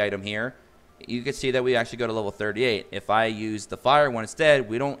EXP item here, you can see that we actually go to level 38. If I use the fire one instead,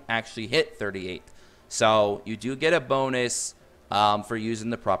 we don't actually hit 38. So you do get a bonus for using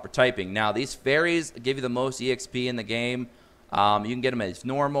the proper typing. Now, these fairies give you the most EXP in the game. You can get them as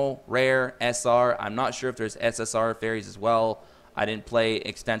normal, rare, SR. I'm not sure if there's SSR fairies as well. I didn't play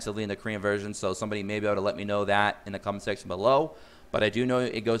extensively in the Korean version, so somebody may be able to let me know that in the comment section below. But I do know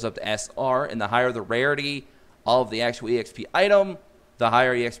it goes up to SR, and the higher the rarity of the actual EXP item, the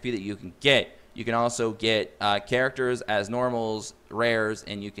higher EXP that you can get. You can also get characters as normals, rares,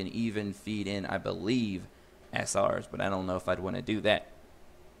 and you can even feed in, I believe, SRs, but I don't know if I'd want to do that.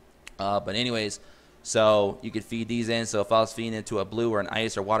 But anyways, so you could feed these in. So if I was feeding into a blue or an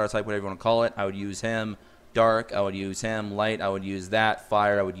ice or water type, whatever you want to call it, I would use him. Dark, I would use him. Light, I would use that.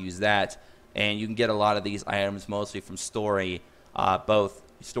 Fire, I would use that. And you can get a lot of these items mostly from story, both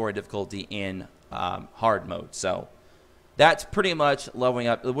story difficulty and hard mode. So that's pretty much leveling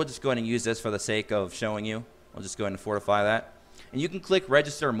up. We'll just go ahead and use this for the sake of showing you. I'll just go ahead and fortify that. And you can click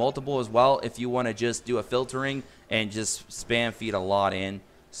register multiple as well if you want to just do a filtering and just spam feed a lot in.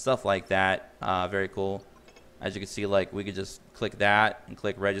 Stuff like that. Very cool. As you can see, like we could just click that and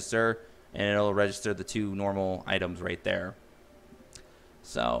click register, and it'll register the 2 normal items right there.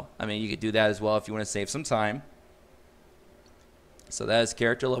 So, I mean, you could do that as well if you want to save some time. So that is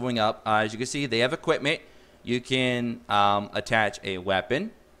character leveling up. As you can see, they have equipment. You can attach a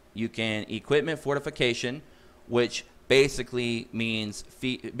weapon. You can equipment fortification, which basically means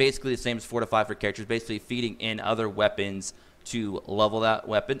basically the same as fortify for characters, basically feeding in other weapons to level that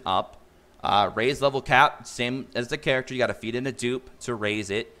weapon up. Raise level cap, same as the character. You got to feed in a dupe to raise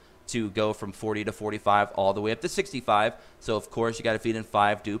it to go from 40 to 45 all the way up to 65. So of course you got to feed in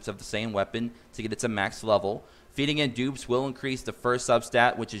 5 dupes of the same weapon to get it to max level. Feeding in dupes will increase the first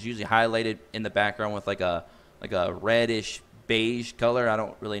substat, which is usually highlighted in the background with like a reddish beige color. I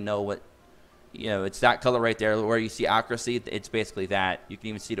don't really know what, it's that color right there where you see accuracy. It's basically that. You can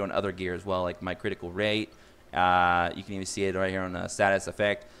even see it on other gear as well, like my critical rate. You can even see it right here on the status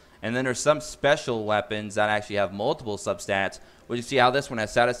effect. And then there's some special weapons that actually have multiple substats. Which you see how this one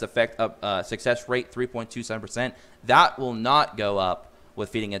has status effect up, success rate 3.27%. That will not go up with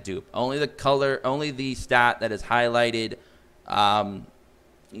feeding a dupe. Only the stat that is highlighted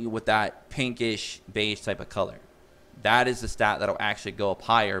with that pinkish beige type of color. That is the stat that'll actually go up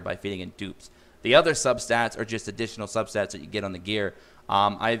higher by feeding in dupes. The other substats are just additional substats that you get on the gear.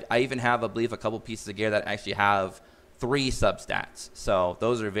 I even have, I believe, a couple pieces of gear that actually have 3 substats. So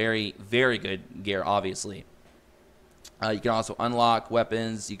those are very, very good gear, obviously. You can also unlock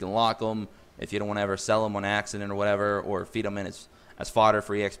weapons. You can lock them if you don't want to ever sell them on accident or whatever, or feed them in as fodder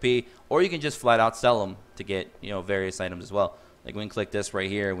for EXP, or you can just flat out sell them to get various items as well. Like we can click this right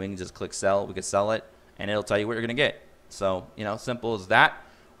here, we can just click sell. We can sell it, and it'll tell you what you're gonna get. So simple as that.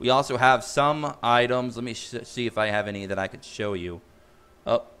 We also have some items. Let me see if I have any that I could show you.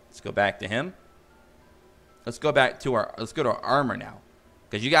 Oh, let's go back to him. Let's go to our armor now,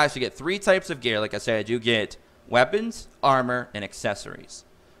 because you guys should get 3 types of gear. Like I said, you get weapons, armor, and accessories.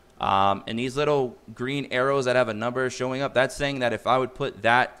 And these little green arrows that have a number showing up, that's saying that if I would put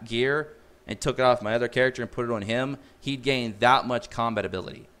that gear and took it off my other character and put it on him, he'd gain that much combat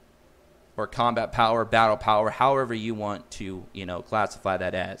ability or combat power, battle power, however you want to, classify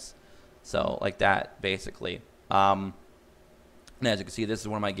that as. So like that, basically. And as you can see, this is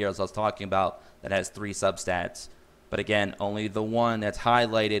one of my gears I was talking about that has 3 substats. But again, only the one that's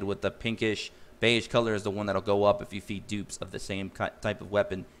highlighted with the pinkish beige color is the one that'll go up if you feed dupes of the same type of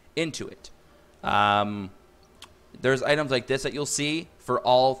weapon into it. There's items like this that you'll see for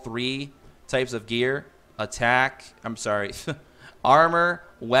all 3 types of gear. Armor,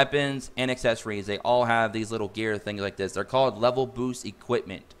 weapons, and accessories. They all have these little gear things like this. They're called level boost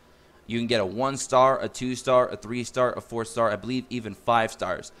equipment. You can get a 1-star, a 2-star, a 3-star, a 4-star, I believe even 5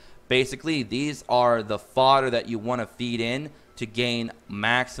 stars. Basically, these are the fodder that you want to feed in to gain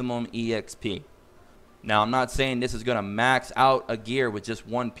maximum EXP. Now, I'm not saying this is going to max out a gear with just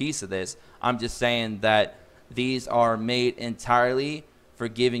one piece of this. I'm just saying that these are made entirely for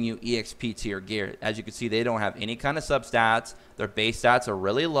giving you EXP to your gear. As you can see, they don't have any kind of substats. Their base stats are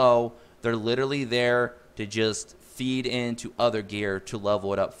really low. They're literally there to just feed into other gear to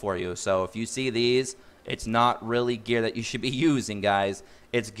level it up for you. So if you see these, it's not really gear that you should be using, guys.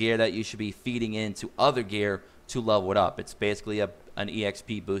 It's gear that you should be feeding into other gear to level it up. It's basically an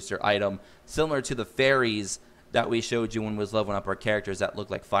EXP booster item, similar to the fairies that we showed you when we was leveling up our characters that look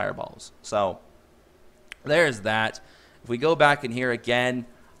like fireballs. So there's that. If we go back in here again,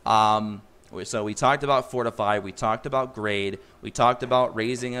 so we talked about fortify, we talked about grade, we talked about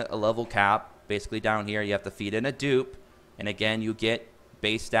raising a level cap. Basically down here you have to feed in a dupe, and again you get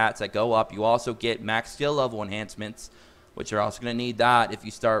base stats that go up. You also get max skill level enhancements, which you're also going to need that if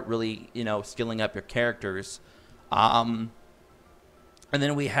you start really skilling up your characters. And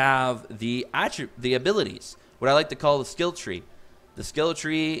then we have the abilities, what I like to call the skill tree. The skill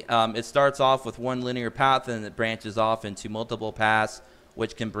tree, it starts off with one linear path and it branches off into multiple paths,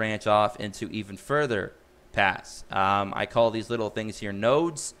 which can branch off into even further paths. I call these little things here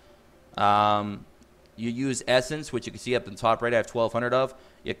nodes. You use essence, which you can see up in the top right, I have 1200 of.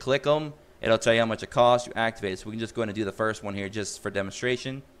 You click them, it'll tell you how much it costs. You activate it. So we can just go ahead and do the first one here just for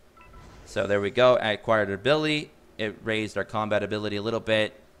demonstration. So there we go. I acquired ability. It raised our combat ability a little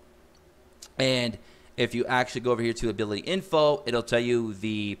bit. And if you actually go over here to ability info, it'll tell you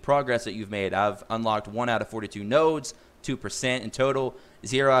the progress that you've made. I've unlocked 1 out of 42 nodes, 2% in total,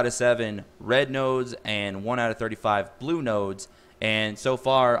 0 out of 7 red nodes, and 1 out of 35 blue nodes. And so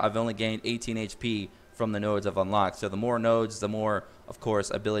far, I've only gained 18 HP from the nodes I've unlocked. So the more nodes, the more, of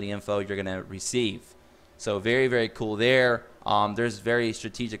course, ability info you're going to receive. So very, very cool there. There's very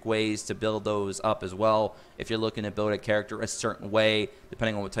strategic ways to build those up as well if you're looking to build a character a certain way,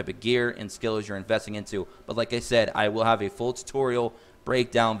 depending on what type of gear and skills you're investing into. But like I said, I will have a full tutorial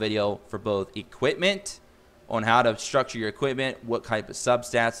breakdown video for both equipment, on how to structure your equipment, what type of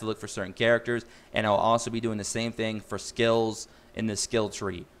substats to look for certain characters, and I'll also be doing the same thing for skills in the skill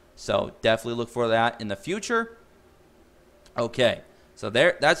tree. So definitely look for that in the future. Okay, so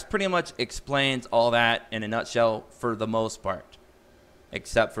that's pretty much explains all that in a nutshell for the most part,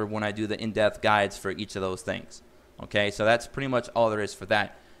 except for when I do the in-depth guides for each of those things. Okay, so that's pretty much all there is for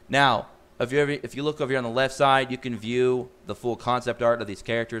that. Now, if you look over here on the left side, you can view the full concept art of these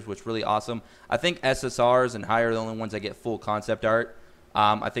characters, which is really awesome. I think SSRs and higher are the only ones that get full concept art.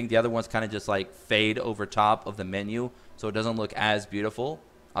 I think the other ones kind of just like fade over top of the menu, so it doesn't look as beautiful.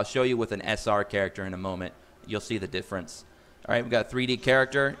 I'll show you with an SR character in a moment. You'll see the difference. All right, we've got a 3D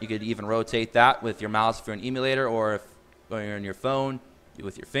character. You could even rotate that with your mouse if you're an emulator, or if you're on your phone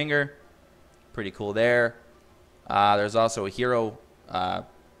with your finger. Pretty cool there. There's also a hero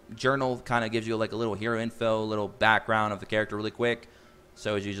journal, kind of gives you like a little hero info, a little background of the character really quick.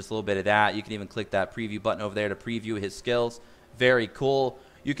 Shows you just a little bit of that. You can even click that preview button over there to preview his skills. Very cool.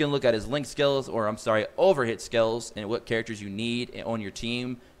 You can look at his link skills, or I'm sorry, overhit skills, and what characters you need on your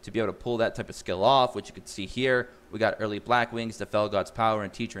team to be able to pull that type of skill off, which you can see here. We got early Black Wings, the Fell God's Power,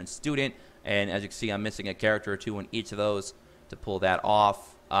 and Teacher and Student. And as you can see, I'm missing a character or two in each of those to pull that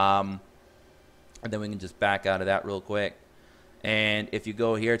off. And then we can just back out of that real quick. And if you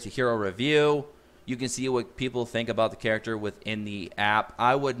go here to Hero Review, you can see what people think about the character within the app.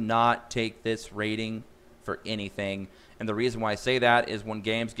 I would not take this rating for anything. And the reason why I say that is when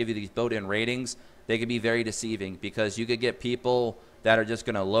games give you these built-in ratings, they can be very deceiving, because you could get people that are just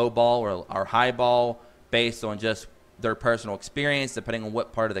going to lowball or highball based on just their personal experience, depending on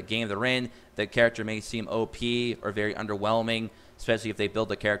what part of the game they're in. The character may seem OP or very underwhelming, especially if they build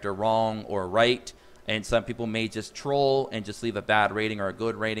the character wrong or right. And some people may just troll and just leave a bad rating or a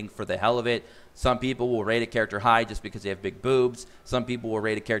good rating for the hell of it. Some people will rate a character high just because they have big boobs. Some people will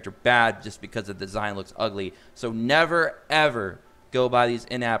rate a character bad just because the design looks ugly. So never, ever go by these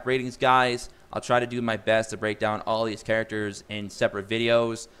in-app ratings, guys. I'll try to do my best to break down all these characters in separate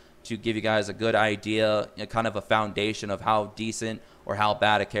videos to give you guys a good idea, kind of a foundation of how decent or how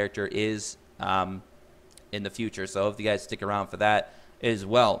bad a character is in the future. So I hope you guys stick around for that as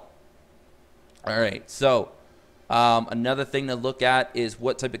well. All right, so another thing to look at is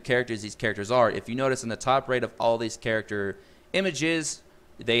what type of characters these characters are. If you notice in the top right of all these character images,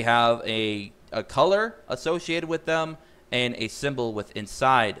 they have a color associated with them and a symbol with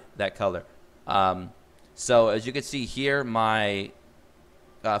inside that color. So as you can see here, my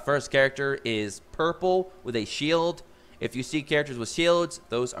first character is purple with a shield. If you see characters with shields,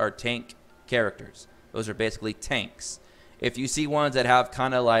 those are tank characters. Those are basically tanks. If you see ones that have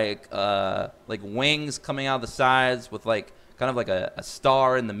kind of like wings coming out of the sides with like kind of like a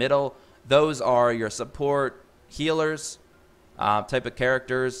star in the middle, those are your support healers type of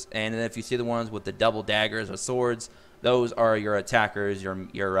characters. And then if you see the ones with the double daggers or swords, those are your attackers, your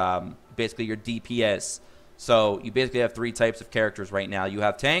basically your DPS. So you basically have three types of characters right now. You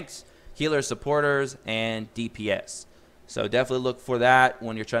have tanks, healers, supporters, and DPS. So definitely look for that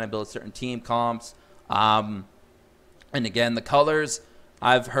when you're trying to build certain team comps. And again, the colors,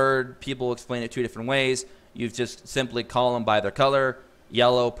 I've heard people explain it two different ways. You just simply call them by their color: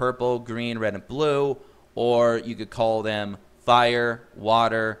 yellow, purple, green, red, and blue. Or you could call them fire,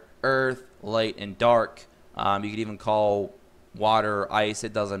 water, earth, light, and dark. You could even call water or ice.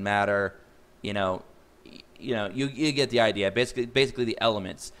 It doesn't matter. You get the idea. Basically the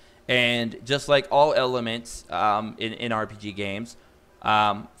elements. And just like all elements in RPG games,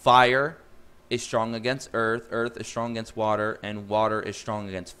 fire is strong against earth, earth is strong against water, and water is strong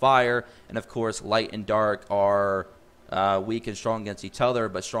against fire. And of course, light and dark are weak and strong against each other,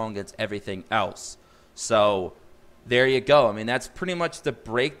 but strong against everything else. So there you go. I mean, that's pretty much the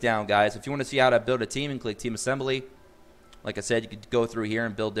breakdown, guys. If you want to see how to build a team, and click Team Assembly. Like I said, you could go through here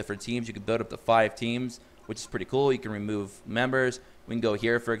and build different teams. You could build up to 5 teams, which is pretty cool. You can remove members. We can go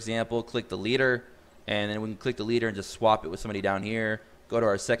here, for example, click the leader, and then we can click the leader and just swap it with somebody down here. Go to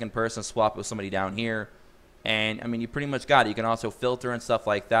our second person, swap it with somebody down here. And, I mean, you pretty much got it. You can also filter and stuff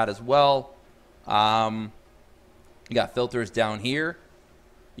like that as well. You got filters down here.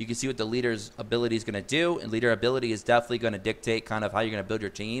 You can see what the leader's ability is going to do. And leader ability is definitely going to dictate kind of how you're going to build your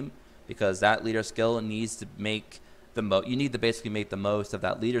team, because that leader skill needs to make the most. You need to basically make the most of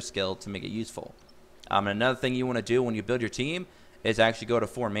that leader skill to make it useful. And another thing you want to do when you build your team is actually go to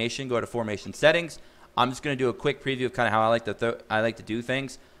formation, go to formation settings. I'm just going to do a quick preview of kind of how I like to do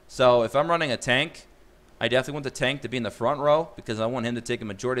things. So if I'm running a tank, I definitely want the tank to be in the front row, because I want him to take a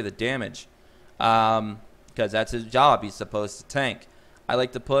majority of the damage, because that's his job. He's supposed to tank. I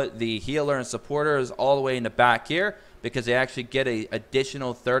like to put the healer and supporters all the way in the back here, because they actually get an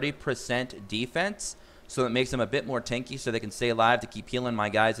additional 30% defense. So it makes them a bit more tanky, so they can stay alive to keep healing my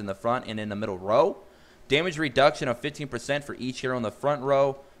guys in the front and in the middle row. Damage reduction of 15% for each hero in the front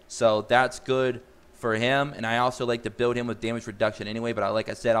row, so that's good for him. And I also like to build him with damage reduction anyway, but like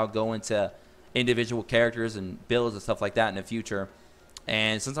I said, I'll go into individual characters and builds and stuff like that in the future.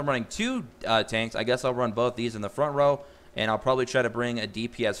 And since I'm running 2 tanks, I guess I'll run both these in the front row, and I'll probably try to bring a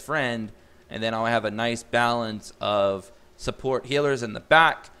DPS friend, and then I'll have a nice balance of support healers in the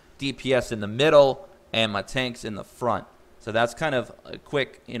back, DPS in the middle, and my tanks in the front. So that's kind of a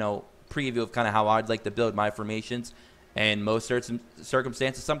quick, preview of kind of how I'd like to build my formations. And most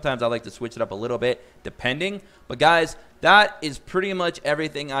circumstances, sometimes I like to switch it up a little bit, depending. But guys, that is pretty much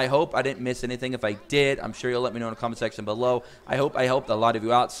everything. I hope I didn't miss anything. If I did, I'm sure you'll let me know in the comment section below. I hope I helped a lot of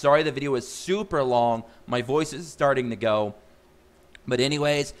you out. Sorry the video was super long. My voice is starting to go. But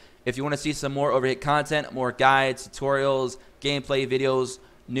anyways, if you want to see some more Overhit content, more guides, tutorials, gameplay videos,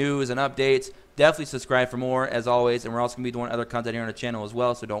 news, and updates, definitely subscribe for more, as always. And we're also going to be doing other content here on the channel as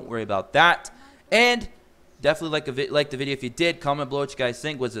well, so don't worry about that. And definitely like the video if you did. Comment below what you guys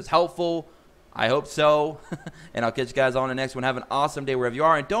think. Was this helpful? I hope so. And I'll catch you guys on the next one. Have an awesome day wherever you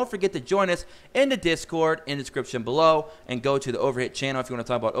are. And don't forget to join us in the Discord in the description below. And go to the Overhit channel if you want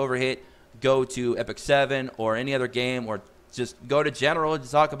to talk about Overhit. Go to Epic 7 or any other game, or just go to General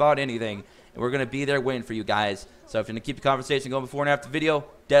to talk about anything. And we're going to be there waiting for you guys. So if you're going to keep the conversation going before and after the video,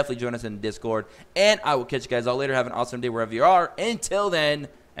 definitely join us in the Discord. And I will catch you guys all later. Have an awesome day wherever you are. Until then,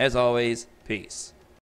 as always, peace.